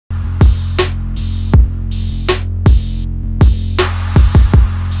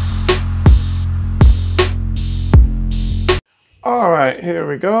All right, here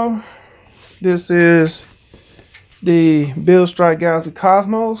we go. This is the Build Strike Galaxy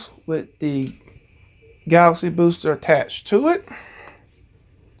Cosmos with the Galaxy Booster attached to it.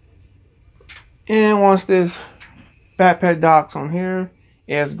 And once this backpack docks on here,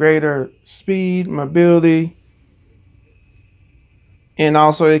 it has greater speed, mobility, and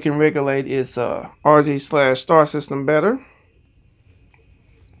also it can regulate its RG/star system better.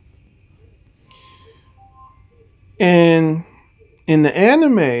 And in the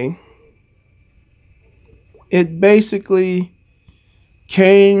anime, it basically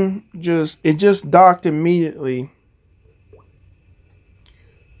it just docked immediately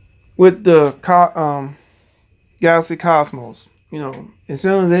with the Galaxy Cosmos. You know, as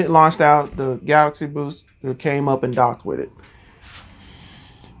soon as it launched out, the Galaxy Booster came up and docked with it.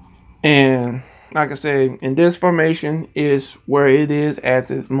 And like I said, in this formation is where it is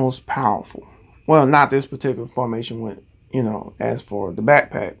at its most powerful. Well, not this particular formation with, as for the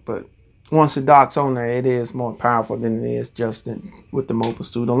backpack, but once it docks on there, it is more powerful than it is just with the mobile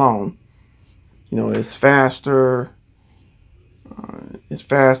suit alone. It's faster.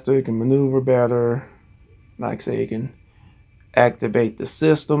 It can maneuver better. Like I say, it can activate the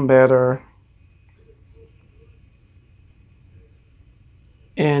system better.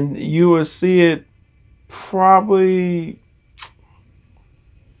 And you will see it probably...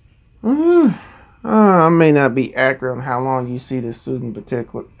 I may not be accurate on how long you see this suit in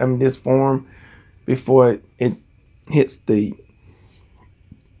particular, this form, before it hits the,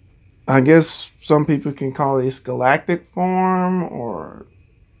 I guess some people can call it its galactic form, or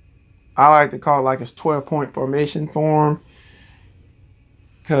I like to call it like its 12-point formation form.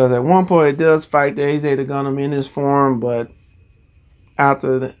 Because at one point it does fight the AZ Gundam in this form, but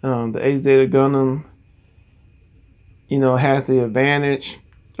after the AZ Gundam, has the advantage.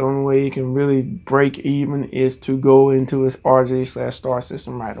 The only way you can really break even is to go into its RG/star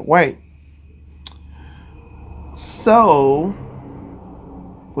system right away. So,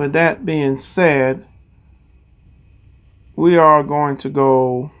 with that being said, we are going to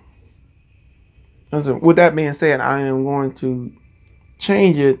go. With that being said, I am going to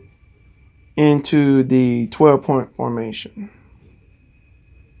change it into the 12-point formation.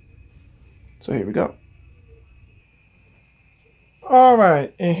 So here we go. All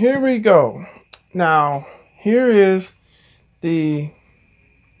right, and here we go. Now, here is the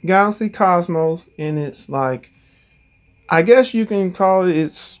Galaxy Cosmos in its, I guess you can call it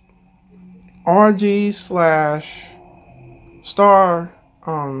its RG/star,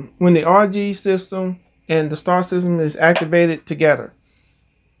 when the RG system and the star system is activated together.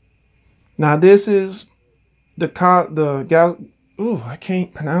 Now, this is the Galaxy. Ooh, I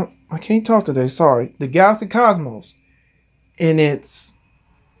can't talk today. Sorry, the Galaxy Cosmos. And it's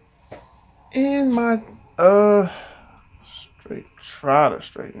in my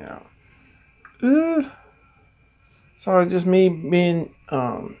straighten out. Sorry, just me being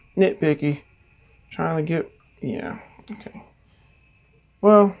nitpicky, trying to get okay.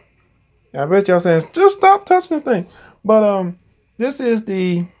 Well, I bet y'all saying just stop touching the thing. But this is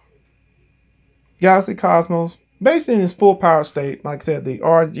the Galaxy Cosmos, basically in its full power state. Like I said, the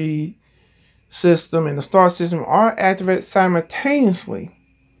RG system and the star system are activated simultaneously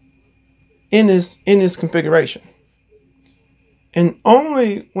in this configuration, and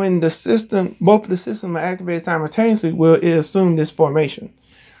only when both of the systems are activated simultaneously will it assume this formation,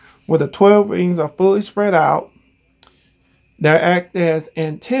 where the 12 rings are fully spread out. They act as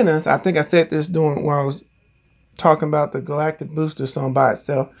antennas. I think I said this when I was talking about the Galactic Booster song by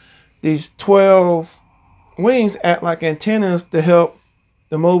itself. These 12 wings act like antennas to help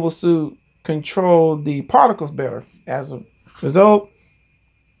the mobile suit control the particles better. As a result,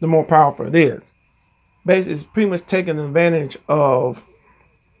 the more powerful it is. Basically, it's pretty much taking advantage of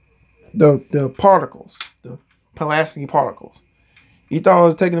the particles, the plastic particles. You thought it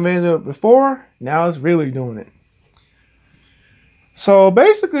was taking advantage of it before, now it's really doing it. So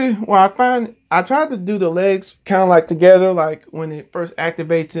basically, what I tried to do the legs kind of like together, like when it first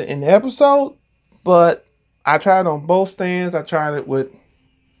activates it in the episode, but I tried on both stands. I tried it with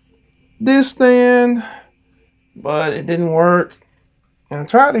this stand, but it didn't work. And I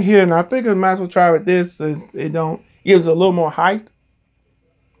tried it here, and I figured I might as well try with this, so it gives a little more height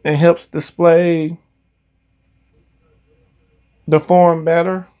and helps display the form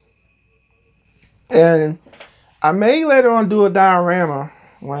better. And I may later on do a diorama.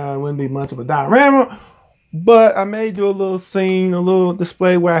 Well, it wouldn't be much of a diorama, but I may do a little scene, a little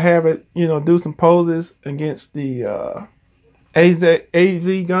display where I have it, do some poses against the AZ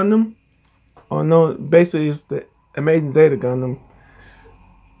Gundam. Oh no, basically it's the Amazing Zeta Gundam.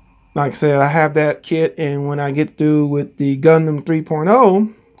 like I said, I have that kit, and when I get through with the Gundam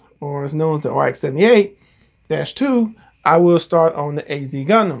 3.0, or as known as the RX-78-2, I will start on the AZ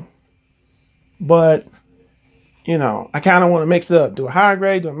Gundam. But, you know, I kind of want to mix it up. Do a high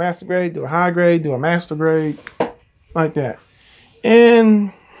grade, do a master grade, do a high grade, do a master grade, like that.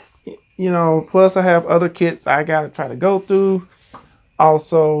 And, you know, plus I have other kits I got to try to go through.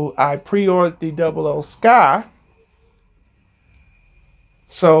 Also, I pre-ordered the 00 Sky.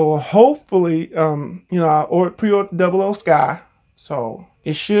 So hopefully, you know, I pre-ordered the 00 Sky. So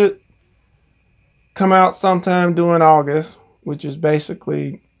it should come out sometime during August, which is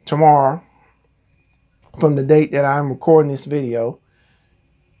basically tomorrow from the date that I'm recording this video.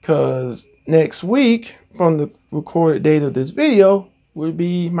 Because next week, from the recorded date of this video, will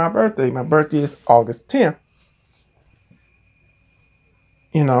be my birthday. My birthday is August 10th.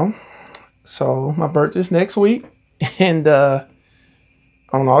 You know, so my birthday is next week, and on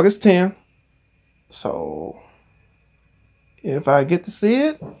August 10th. So if I get to see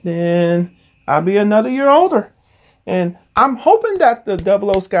it, then I'll be another year older. And I'm hoping that the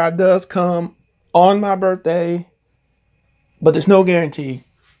 00 Sky does come on my birthday, but there's no guarantee.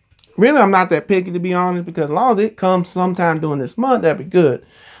 Really, I'm not that picky, to be honest, because as long as it comes sometime during this month, that'd be good.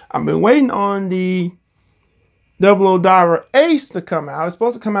 I've been waiting on the 00 Diver Ace to come out. It's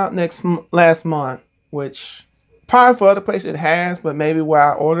supposed to come out last month, which probably for other places it has, but maybe where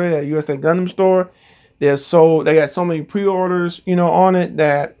I ordered it at USA Gundam Store, they got so many pre-orders, you know, on it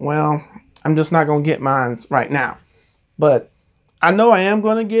that, well, I'm just not gonna get mine right now. But I know I am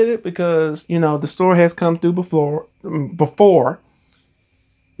gonna get it because, you know, the store has come through before.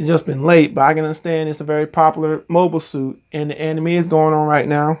 It's just been late, but I can understand it's a very popular mobile suit, and the anime is going on right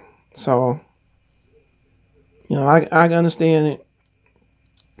now, so. You know, I can understand it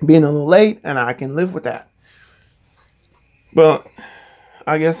being a little late, and I can live with that. But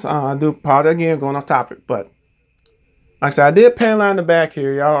I guess I do apologize again, going off topic. But like I said, I did pan line the back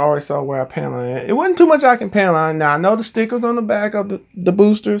here. Y'all already saw where I pan line it. It wasn't too much I can pan line. Now, I know the stickers on the back of the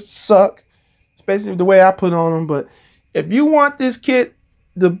boosters suck, especially the way I put on them. But if you want this kit,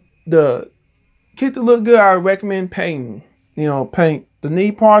 the kit to look good, I recommend painting. You know, paint the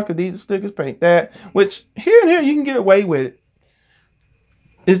knee parts, because these are stickers, paint that. Which, here and here, you can get away with it.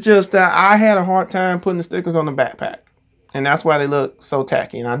 It's just that I had a hard time putting the stickers on the backpack. And that's why they look so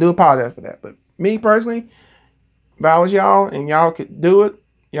tacky. And I do apologize for that. But me, personally, if I was y'all, and y'all could do it,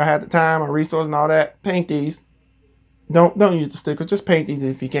 y'all had the time and resources and all that, paint these. Don't use the stickers. Just paint these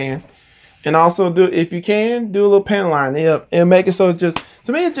if you can. And also, if you can, do a little pen line. It'll make it so it's just,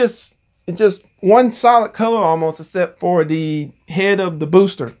 to me, it's just one solid color almost, except for the head of the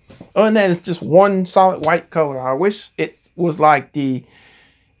booster. Other than that, it's just one solid white color. I wish it was like the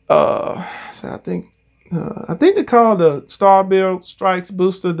so I think they call the Starbuild Strikes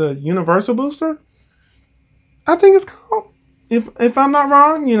booster the Universal Booster. I think it's called. If I'm not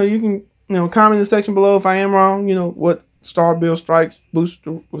wrong, you know, you can comment in the section below if I am wrong. You know what Starbuild Strikes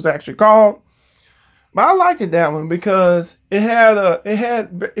booster was actually called. But I liked it, that one, because it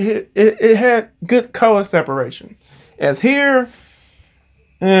had good color separation. As here,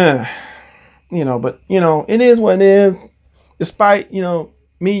 you know, but you know, it is what it is. Despite, you know,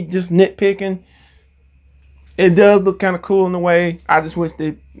 me just nitpicking, it does look kind of cool in a way. I just wish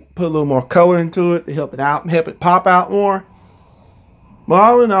they put a little more color into it to help it out, help it pop out more. But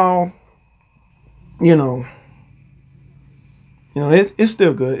all in all, you know, it's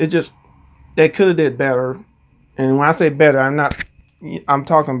still good. It just, they could have did better. And when I say better, I'm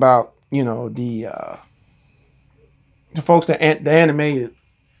talking about, you know, the folks that animated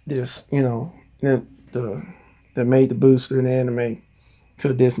this, you know, that made the booster in the anime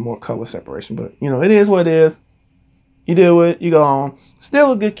could have did some more color separation. But, you know, it is what it is. You deal with it, you go on.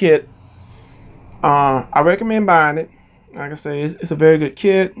 Still a good kit. I recommend buying it. Like I say, it's a very good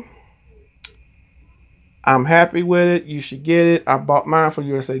kit. I'm happy with it. You should get it. I bought mine from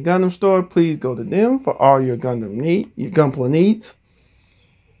USA Gundam Store. Please go to them for all your Gunpla needs.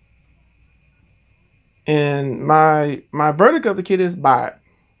 And my verdict of the kit is buy it.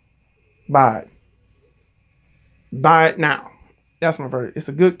 Buy it. Buy it now. That's my verdict. It's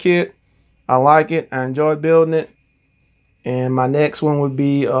a good kit. I like it. I enjoy building it. And my next one would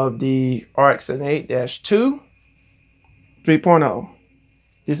be of the RX-78-2 3.0.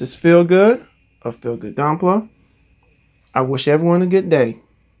 This is FeelGood of FeelGood Gunpla. I wish everyone a good day.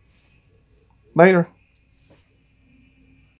 Later.